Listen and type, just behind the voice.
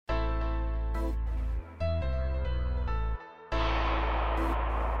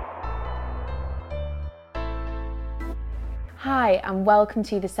Hi and welcome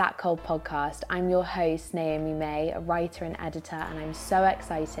to the Sat Cold podcast. I'm your host Naomi May, a writer and editor, and I'm so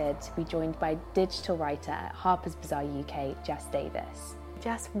excited to be joined by digital writer at Harper's Bazaar UK, Jess Davis.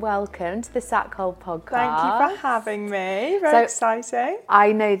 Jess, welcome to the Sat Cold podcast. Thank you for having me. Very exciting.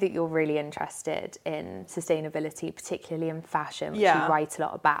 I know that you're really interested in sustainability, particularly in fashion, which you write a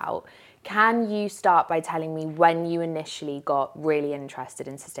lot about. Can you start by telling me when you initially got really interested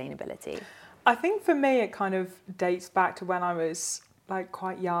in sustainability? I think for me it kind of dates back to when I was like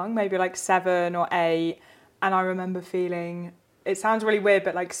quite young, maybe like 7 or 8, and I remember feeling, it sounds really weird,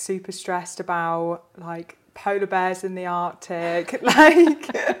 but like super stressed about like polar bears in the Arctic,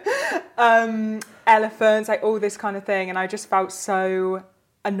 like elephants, like all this kind of thing, and I just felt so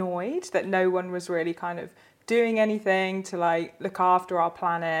annoyed that no one was really kind of doing anything to like look after our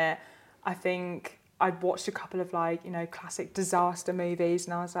planet. I think I'd watched a couple of like, classic disaster movies,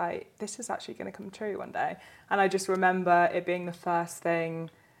 and I was like, this is actually going to come true one day. And I just remember it being the first thing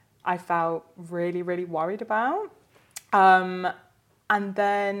I felt really, really worried about. And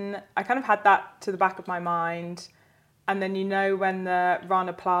then I kind of had that to the back of my mind. And then, when the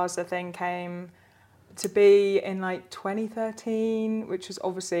Rana Plaza thing came to be in like 2013, which was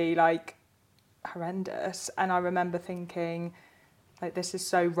obviously like horrendous. And I remember thinking, like, this is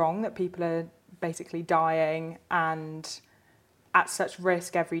so wrong that people are basically dying and at such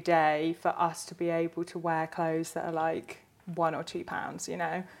risk every day for us to be able to wear clothes that are like £1 or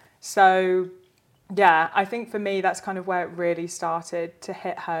 £2, So yeah, I think for me that's kind of where it really started to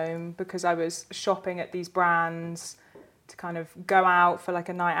hit home, because I was shopping at these brands to kind of go out for like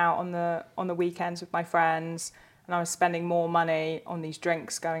a night out on the weekends with my friends, and I was spending more money on these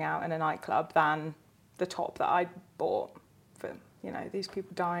drinks going out in a nightclub than the top that I bought for these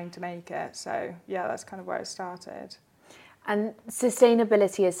people dying to make it. So yeah, that's kind of where it started. And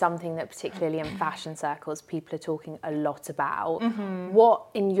sustainability is something that particularly in fashion circles people are talking a lot about. Mm-hmm. What,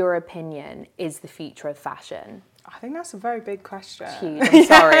 in your opinion, is the future of fashion? I think that's a very big question. Huge. I'm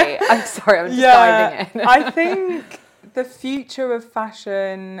sorry, I'm just diving in. I think the future of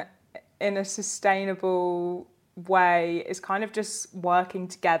fashion in a sustainable way is kind of just working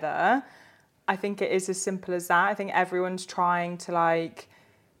together. I think it is as simple as that. I think everyone's trying to like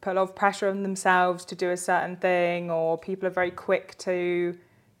put a lot of pressure on themselves to do a certain thing, or people are very quick to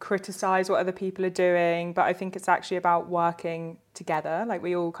criticize what other people are doing. But I think it's actually about working together. Like,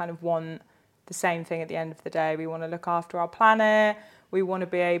 we all kind of want the same thing at the end of the day. We want to look after our planet. We want to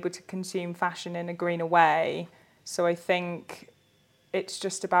be able to consume fashion in a greener way. So I think it's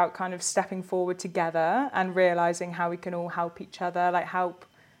just about kind of stepping forward together and realizing how we can all help each other, like help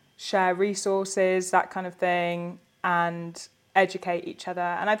share resources, that kind of thing, and educate each other.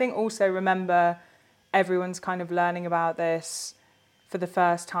 And I think also remember everyone's kind of learning about this for the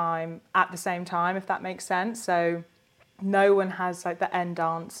first time at the same time, if that makes sense. So no one has like the end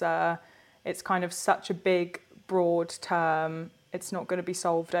answer. It's kind of such a big, broad term. It's not going to be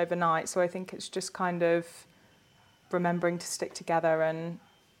solved overnight. So I think it's just kind of remembering to stick together and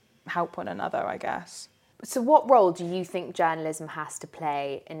help one another, I guess. So what role do you think journalism has to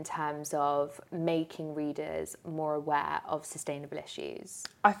play in terms of making readers more aware of sustainable issues?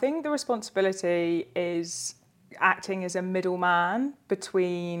 I think the responsibility is acting as a middleman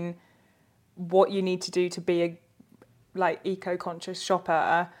between what you need to do to be a like eco-conscious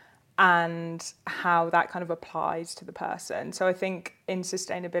shopper and how that kind of applies to the person. So I think in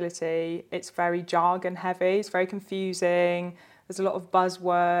sustainability, it's very jargon heavy, it's very confusing, there's a lot of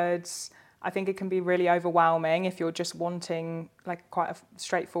buzzwords. I think it can be really overwhelming if you're just wanting like quite a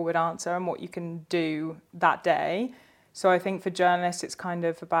straightforward answer on what you can do that day. So I think for journalists, it's kind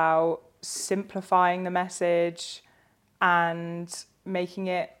of about simplifying the message and making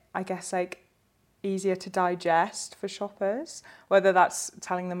it, I guess, like easier to digest for shoppers, whether that's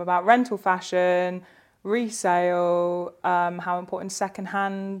telling them about rental fashion, resale, how important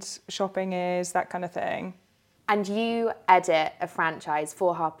secondhand shopping is, that kind of thing. And you edit a franchise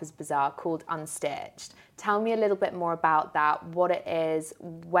for Harper's Bazaar called Unstitched. Tell me a little bit more about that, what it is,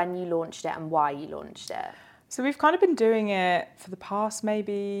 when you launched it and why you launched it. So we've kind of been doing it for the past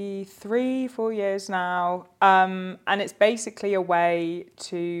maybe 3-4 years now. And it's basically a way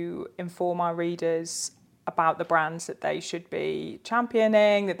to inform our readers about the brands that they should be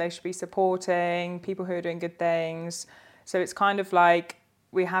championing, that they should be supporting, people who are doing good things. So it's kind of like,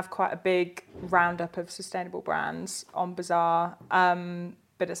 we have quite a big roundup of sustainable brands on Bazaar,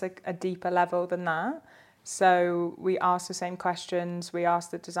 but it's like a deeper level than that. So we ask the same questions. We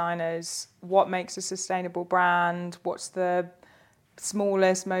ask the designers, what makes a sustainable brand? What's the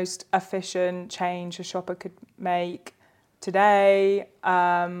smallest, most efficient change a shopper could make? today?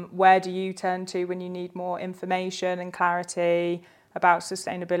 Where do you turn to when you need more information and clarity about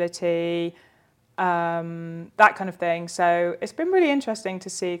sustainability? That kind of thing. So it's been really interesting to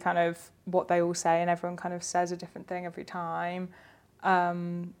see kind of what they all say, and everyone kind of says a different thing every time.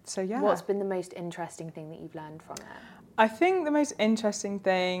 So yeah. What's been the most interesting thing that you've learned from it? I think the most interesting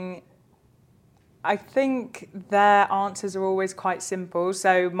thing, I think their answers are always quite simple.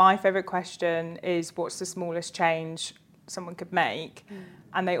 So my favourite question is, what's the smallest change someone could make?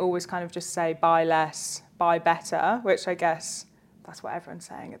 And they always kind of just say, buy less, buy better, which I guess that's what everyone's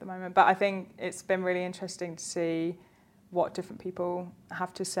saying at the moment. But I think it's been really interesting to see what different people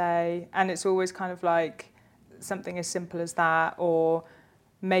have to say. And it's always kind of like something as simple as that, or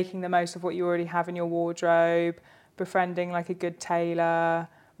making the most of what you already have in your wardrobe, befriending like a good tailor,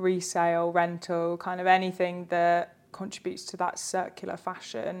 resale, rental, kind of anything that contributes to that circular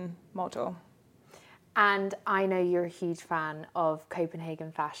fashion model. And I know you're a huge fan of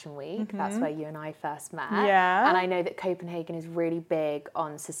Copenhagen Fashion Week. That's where you and I first met. Yeah. And I know that Copenhagen is really big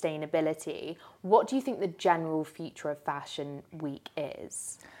on sustainability. What do you think the general future of Fashion Week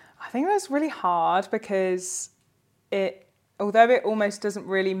is? I think that's really hard because although it almost doesn't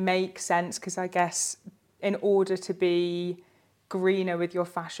really make sense, because I guess in order to be greener with your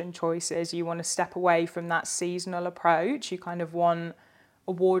fashion choices, you want to step away from that seasonal approach. You kind of want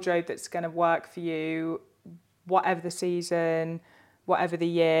a wardrobe that's going to work for you, whatever the season, whatever the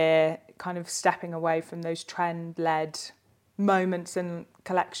year, kind of stepping away from those trend-led moments and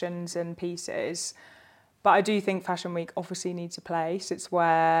collections and pieces. But I do think Fashion Week obviously needs a place. It's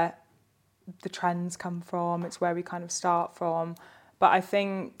where the trends come from. It's where we kind of start from. But I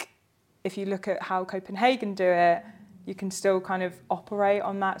think if you look at how Copenhagen do it, you can still kind of operate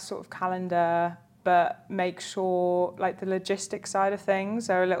on that sort of calendar, but make sure like the logistics side of things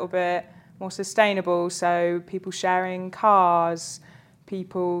are a little bit more sustainable. So people sharing cars,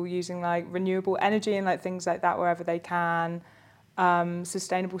 people using like renewable energy and like things like that wherever they can,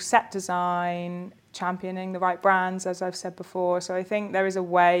 sustainable set design, championing the right brands, as I've said before. So I think there is a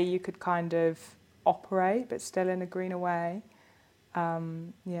way you could kind of operate, but still in a greener way.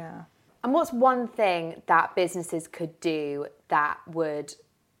 Yeah. And what's one thing that businesses could do that would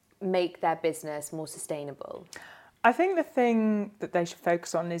make their business more sustainable? I think the thing that they should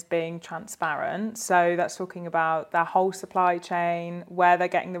focus on is being transparent. So that's talking about their whole supply chain, where they're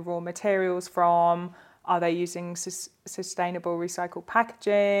getting the raw materials from. Are they using sustainable recycled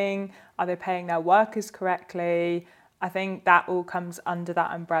packaging? Are they paying their workers correctly? I think that all comes under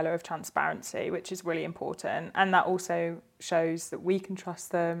that umbrella of transparency, which is really important. And that also shows that we can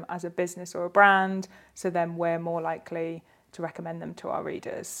trust them as a business or a brand. So then we're more likely to recommend them to our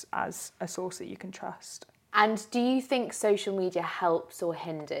readers as a source that you can trust. And do you think social media helps or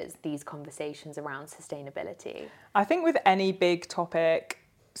hinders these conversations around sustainability? I think with any big topic,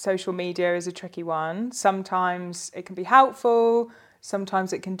 social media is a tricky one. Sometimes it can be helpful,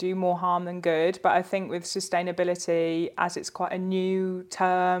 sometimes it can do more harm than good. But I think with sustainability, as it's quite a new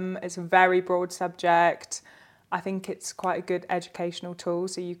term, it's a very broad subject, I think it's quite a good educational tool.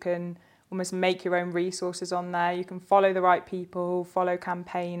 So you can almost make your own resources on there. You can follow the right people, follow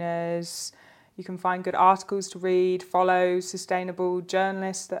campaigners. You can find good articles to read, follow sustainable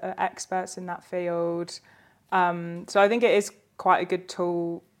journalists that are experts in that field. So I think it is quite a good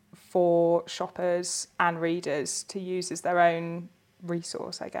tool for shoppers and readers to use as their own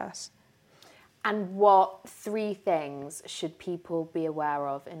resource, I guess. And what 3 things should people be aware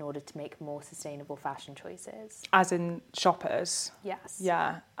of in order to make more sustainable fashion choices? As in shoppers? Yes.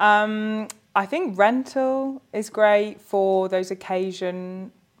 Yeah. I think rental is great for those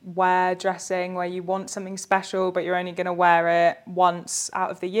occasion wear dressing where you want something special but you're only going to wear it once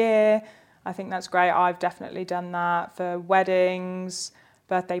out of the year. I think that's great. I've definitely done that for weddings,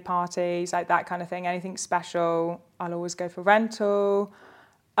 birthday parties, like that kind of thing. Anything special, I'll always go for rental.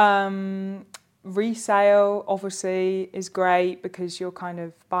 Resale obviously is great because you're kind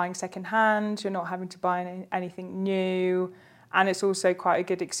of buying secondhand, you're not having to buy anything new, and it's also quite a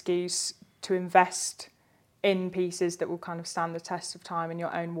good excuse to invest in pieces that will kind of stand the test of time in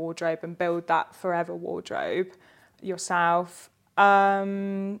your own wardrobe and build that forever wardrobe yourself.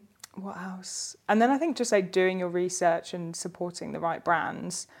 What else? And then I think just like doing your research and supporting the right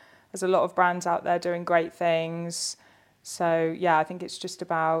brands. There's a lot of brands out there doing great things. So yeah, I think it's just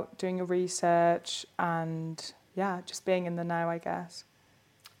about doing your research and yeah, just being in the know, I guess.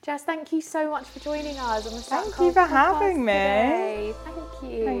 Jess, thank you so much for joining us on the Thank you for having me. today. Thank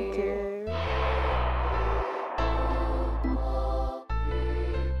you. Thank you.